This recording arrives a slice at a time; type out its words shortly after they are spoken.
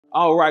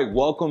All right,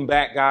 welcome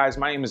back, guys.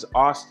 My name is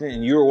Austin,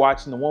 and you're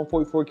watching the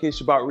 144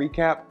 Kids Shabbat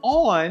recap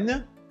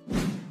on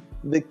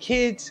the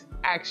Kids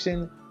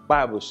Action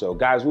Bible Show.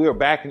 Guys, we are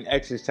back in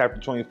Exodus chapter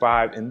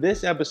 25, and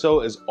this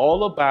episode is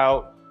all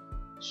about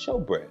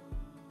showbread.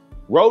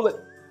 Roll it.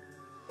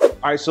 All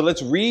right, so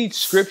let's read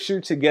scripture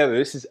together.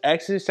 This is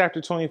Exodus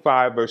chapter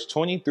 25, verse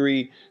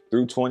 23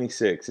 through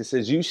 26. It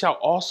says, "You shall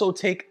also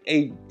take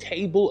a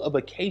table of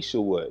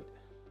acacia wood.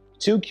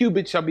 2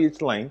 cubits shall be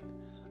its length,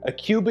 a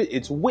cubit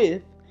its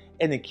width,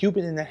 and a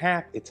cubit and a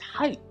half its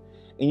height.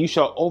 And you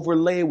shall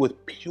overlay it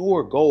with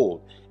pure gold,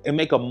 and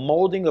make a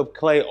molding of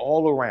clay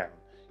all around.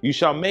 You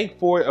shall make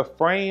for it a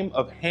frame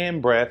of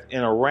handbreadth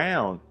and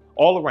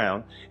all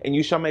around, and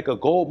you shall make a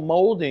gold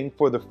molding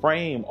for the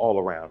frame all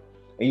around.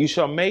 And you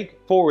shall make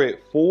for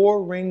it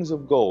 4 rings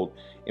of gold,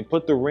 and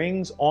put the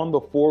rings on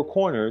the 4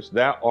 corners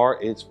that are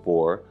its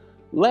 4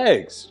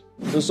 legs."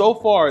 So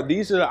far,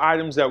 these are the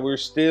items that we've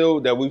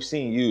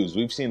seen used.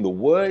 We've seen the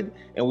wood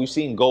and we've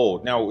seen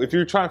gold. Now, if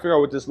you're trying to figure out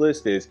what this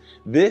list is,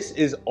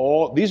 these are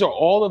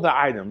all of the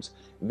items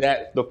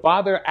that the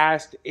Father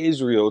asked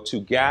Israel to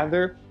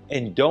gather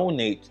and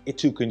donate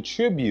to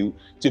contribute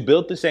to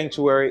build the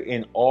sanctuary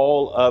and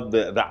all of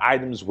the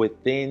items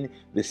within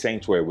the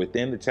sanctuary,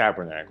 within the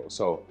tabernacle.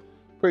 So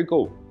pretty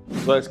cool.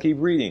 So let's keep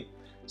reading.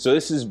 So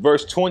this is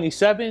verse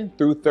 27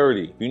 through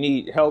 30. If you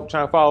need help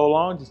trying to follow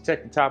along, just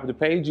check the top of the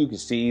page. You can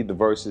see the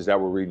verses that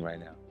we're reading right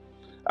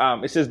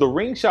now. It says, "The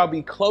ring shall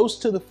be close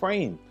to the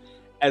frame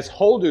as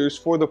holders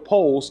for the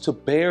poles to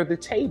bear the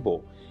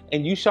table.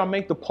 And you shall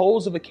make the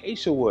poles of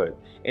acacia wood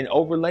and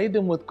overlay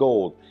them with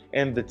gold,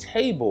 and the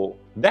table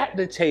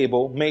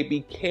may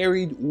be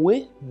carried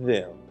with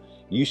them.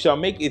 You shall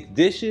make its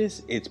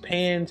dishes, its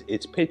pans,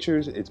 its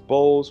pitchers, its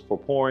bowls for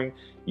pouring.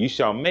 You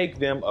shall make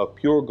them of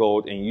pure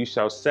gold, and you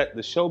shall set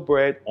the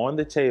showbread on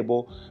the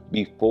table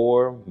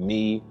before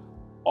me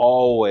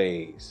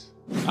always."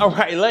 All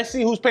right, let's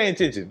see who's paying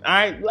attention. All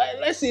right,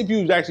 let's see if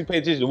you actually pay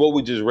attention to what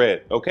we just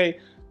read, okay?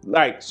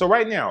 So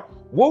right now,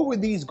 what were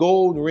these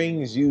gold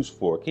rings used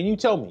for? Can you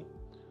tell me?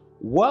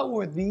 What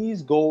were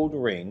these gold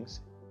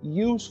rings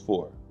used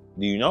for?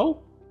 Do you know?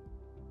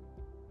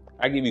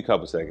 I'll give you a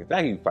couple seconds.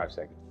 I'll give you 5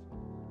 seconds.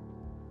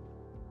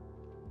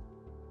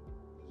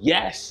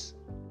 Yes,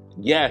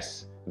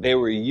 they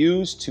were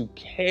used to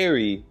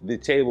carry the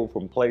table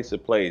from place to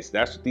place.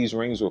 That's what these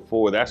rings were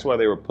for. That's why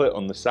they were put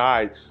on the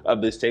side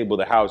of this table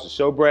to house the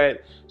showbread,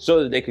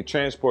 so that they could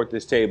transport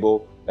this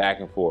table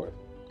back and forth.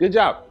 Good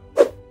job.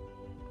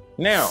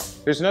 Now,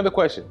 here's another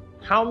question.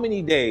 How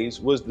many days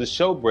was the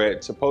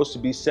showbread supposed to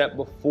be set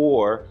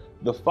before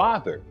the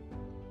Father?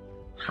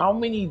 How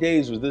many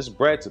days was this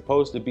bread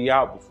supposed to be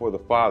out before the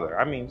Father?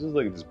 I mean, just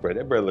look at this bread.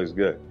 That bread looks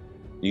good.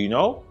 Do you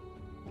know?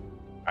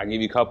 I'll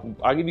give you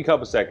a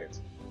couple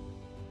seconds.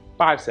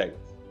 5 seconds.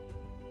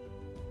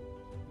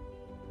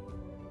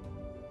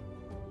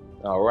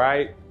 All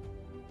right,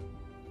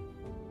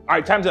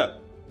 time's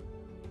up.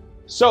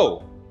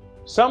 So,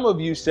 some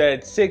of you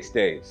said 6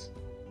 days.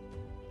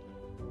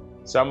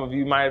 Some of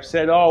you might have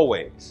said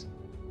always.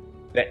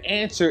 The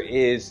answer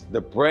is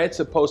the bread's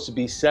supposed to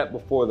be set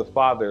before the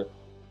Father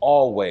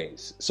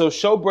always. So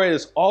showbread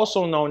is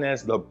also known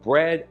as the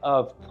bread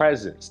of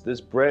presence. This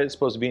bread is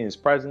supposed to be in his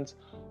presence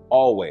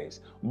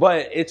always,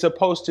 but it's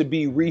supposed to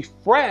be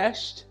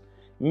refreshed,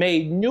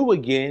 made new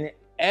again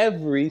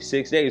every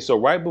 6 days. So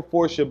right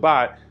before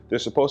Shabbat, they're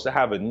supposed to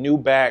have a new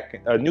batch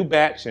and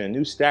a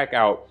new stack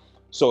out,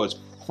 so it's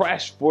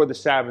fresh for the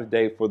Sabbath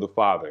day for the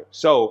Father.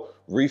 So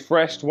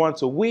refreshed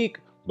once a week,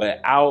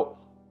 but out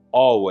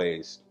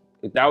always.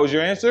 If that was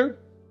your answer,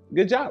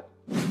 good job.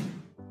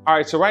 All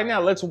right, so right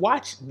now, let's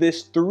watch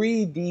this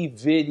 3D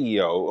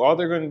video. All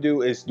they're going to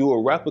do is do a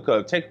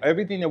replica, take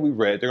everything that we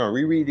read, they're going to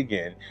reread it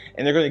again,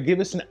 and they're going to give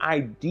us an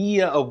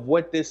idea of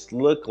what this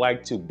looked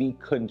like to be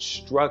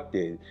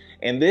constructed.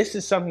 And this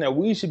is something that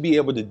we should be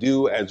able to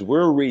do as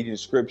we're reading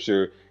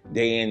scripture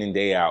day in and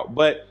day out.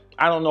 But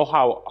I don't know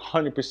how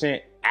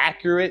 100%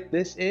 accurate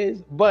this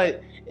is,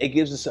 but it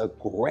gives us a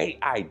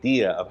great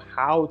idea of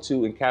how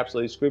to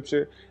encapsulate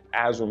scripture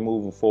as we're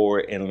moving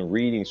forward and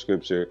reading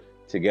scripture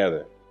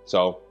together.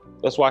 So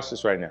let's watch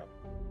this right now.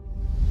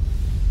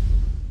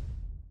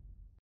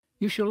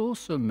 "You shall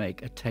also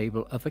make a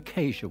table of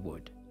acacia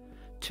wood.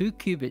 2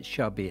 cubits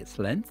shall be its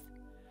length,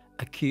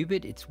 a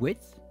cubit its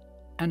width,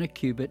 and a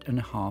cubit and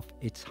a half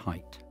its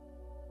height.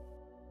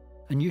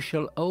 And you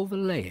shall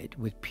overlay it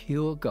with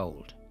pure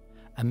gold,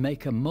 and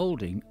make a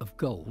molding of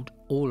gold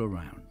all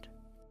around.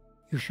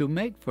 You shall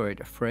make for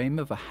it a frame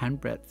of a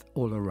handbreadth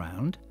all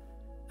around,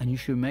 and you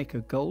shall make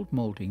a gold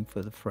molding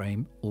for the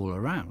frame all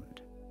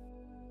around.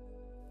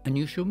 And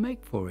you shall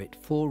make for it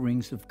 4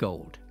 rings of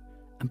gold,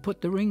 and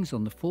put the rings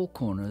on the 4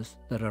 corners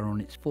that are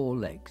on its 4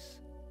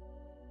 legs.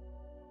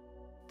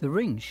 The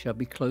rings shall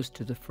be close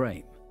to the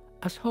frame,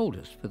 as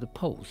holders for the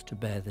poles to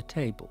bear the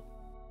table.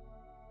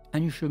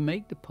 And you shall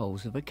make the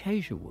poles of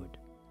acacia wood,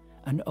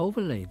 and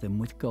overlay them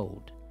with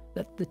gold,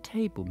 that the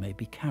table may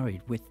be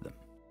carried with them.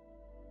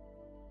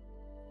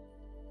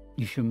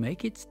 You shall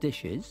make its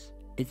dishes,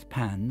 its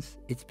pans,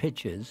 its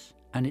pitchers,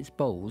 and its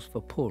bowls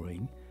for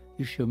pouring,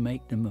 you shall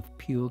make them of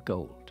pure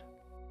gold.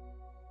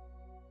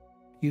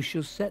 You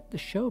shall set the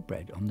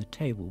showbread on the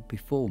table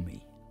before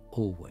me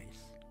always.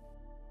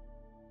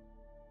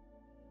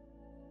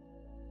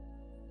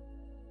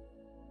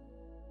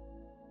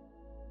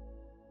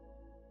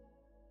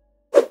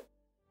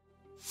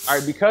 All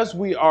right, because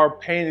we are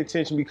paying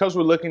attention, because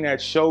we're looking at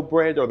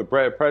showbread or the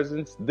bread of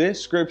presence, this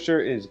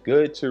scripture is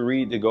good to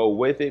read to go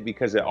with it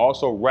because it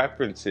also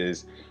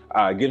references,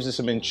 gives us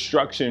some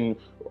instruction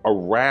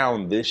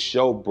around this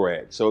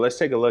showbread. So let's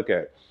take a look at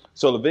it.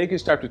 So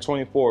Leviticus chapter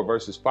 24,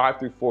 verses 5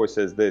 through 4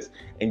 says this,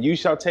 "And you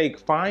shall take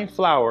fine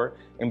flour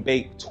and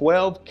bake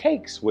 12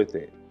 cakes with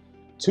it.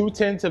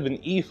 2/10 of an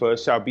ephah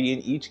shall be in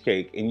each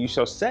cake, and you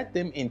shall set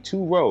them in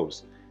 2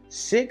 rows,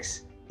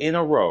 6 in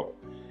a row,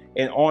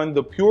 and on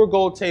the pure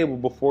gold table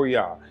before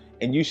Yah.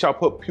 And you shall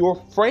put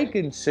pure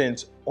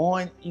frankincense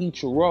on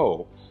each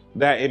row,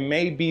 that it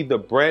may be the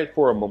bread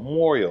for a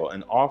memorial,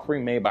 an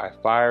offering made by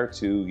fire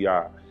to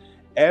Yah.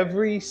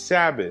 Every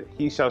Sabbath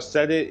he shall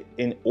set it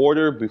in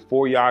order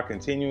before Yah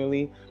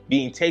continually,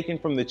 being taken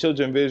from the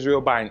children of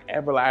Israel by an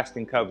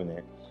everlasting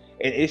covenant.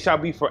 And it shall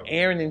be for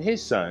Aaron and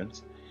his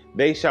sons.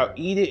 They shall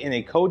eat it in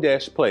a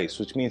Kodesh place,"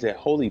 which means a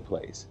holy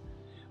place.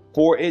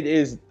 "For it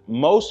is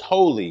most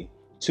holy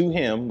to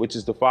him," which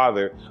is the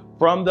Father,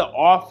 "from the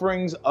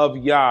offerings of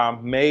Yah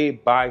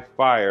made by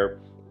fire,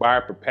 by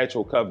a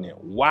perpetual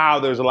covenant." Wow,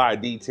 there's a lot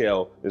of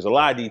detail. There's a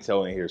lot of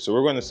detail in here. So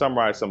we're going to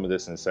summarize some of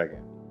this in a second.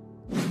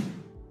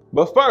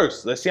 But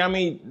first, let's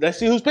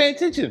see who's paying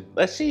attention.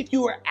 Let's see if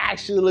you are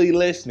actually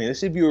listening.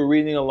 Let's see if you were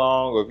reading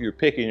along or if you're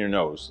picking your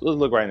nose. Let's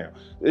look right now.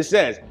 It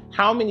says,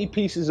 how many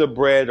pieces of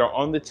bread are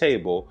on the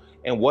table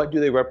and what do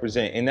they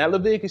represent? In that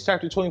Leviticus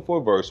chapter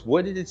 24 verse,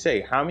 what did it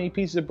say? How many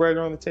pieces of bread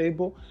are on the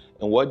table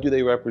and what do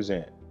they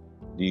represent?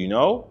 Do you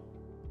know?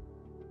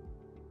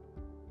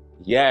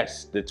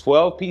 Yes, the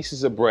 12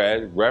 pieces of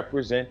bread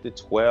represent the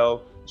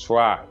 12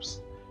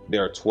 tribes.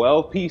 There are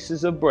 12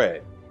 pieces of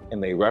bread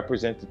and they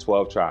represent the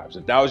 12 tribes.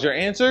 If that was your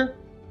answer,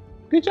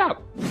 good job.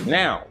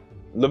 Now,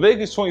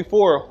 Leviticus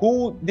 24,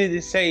 who did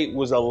it say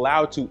was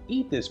allowed to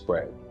eat this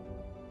bread?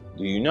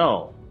 Do you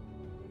know?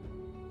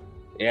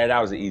 Yeah, that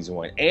was an easy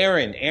one.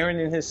 Aaron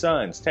and his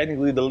sons,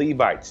 technically the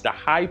Levites, the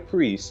high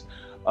priests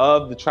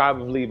of the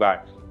tribe of Levi.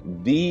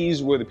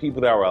 These were the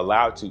people that were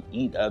allowed to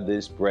eat of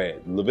this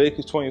bread.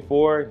 Leviticus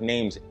 24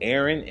 names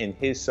Aaron and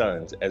his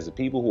sons as the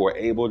people who are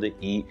able to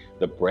eat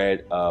the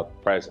bread of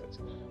presence.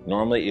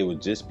 Normally, it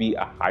would just be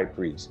a high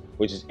priest,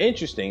 which is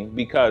interesting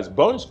because,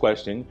 bonus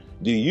question,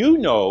 do you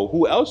know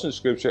who else in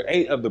scripture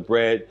ate of the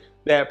bread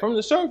that from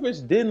the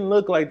surface didn't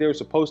look like they were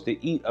supposed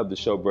to eat of the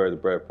showbread, the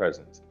bread of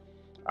presence?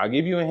 I'll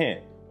give you a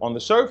hint. On the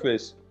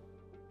surface,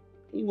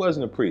 he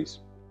wasn't a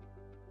priest.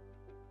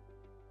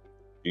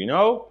 Do you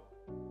know?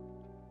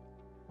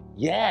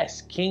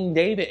 Yes, King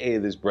David ate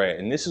this bread.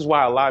 And this is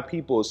why a lot of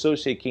people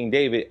associate King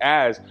David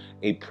as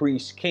a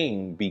priest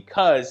king,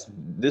 because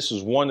this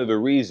was one of the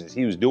reasons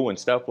he was doing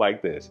stuff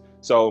like this.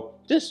 So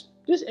just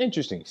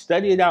interesting.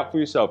 Study it out for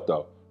yourself,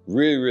 though.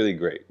 Really, really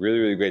great. Really,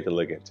 really great to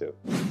look into.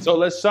 So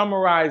let's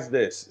summarize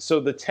this. So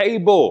the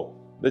table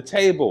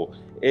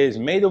is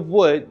made of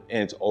wood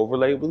and it's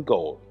overlaid with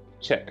gold.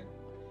 Check.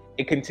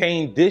 It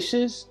contained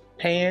dishes,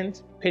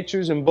 pans,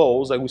 pitchers, and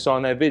bowls like we saw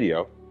in that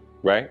video,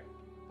 right?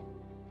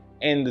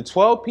 And the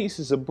 12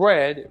 pieces of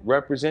bread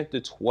represent the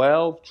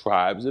 12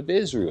 tribes of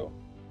Israel.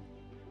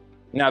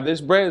 Now,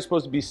 this bread is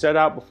supposed to be set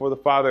out before the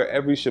Father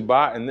every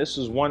Shabbat, and this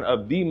is one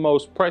of the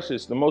most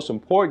precious, the most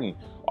important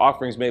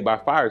offerings made by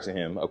fire to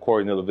him,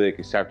 according to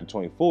Leviticus chapter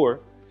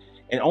 24.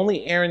 And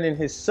only Aaron and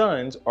his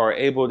sons are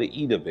able to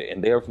eat of it,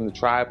 and they are from the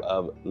tribe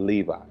of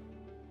Levi.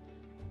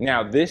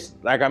 Now, this,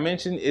 like I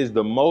mentioned, is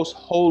the most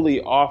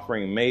holy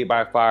offering made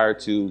by fire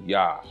to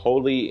Yah.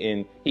 Holy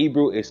in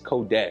Hebrew is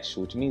Kodesh,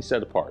 which means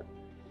set apart.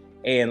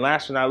 And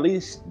last but not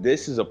least,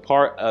 this is a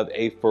part of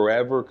a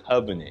forever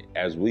covenant,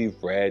 as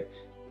we've read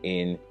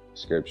in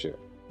scripture.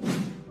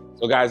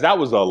 So guys, that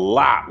was a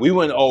lot. We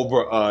went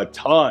over a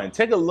ton.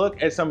 Take a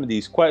look at some of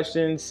these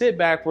questions, sit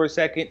back for a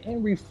second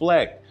and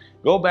reflect.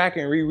 Go back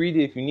and reread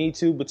it if you need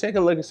to, but take a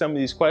look at some of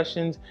these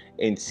questions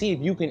and see if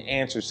you can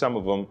answer some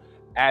of them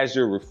as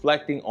you're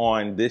reflecting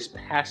on this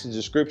passage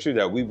of scripture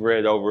that we've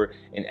read over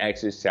in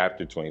Exodus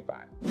chapter 25.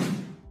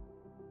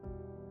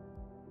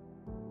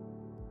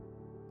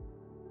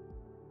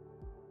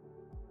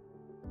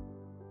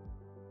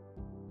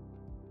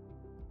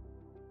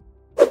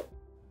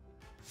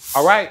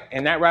 All right,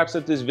 and that wraps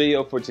up this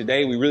video for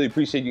today. We really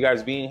appreciate you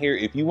guys being here.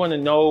 If you want to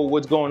know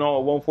what's going on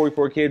with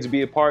 144 Kids and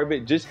be a part of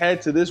it, just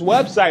head to this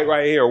website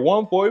right here,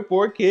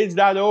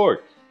 144kids.org.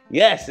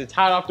 Yes, it's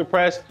hot off the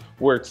press.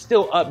 We're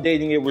still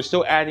updating it. We're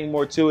still adding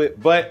more to it,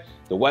 but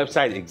the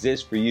website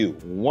exists for you,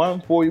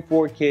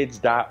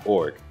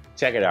 144kids.org.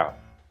 Check it out.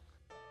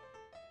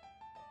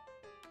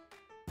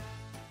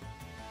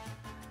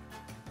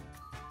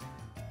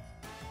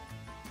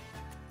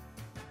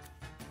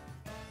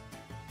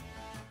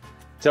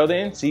 Till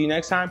then, see you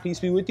next time. Peace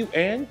be with you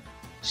and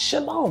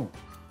shalom.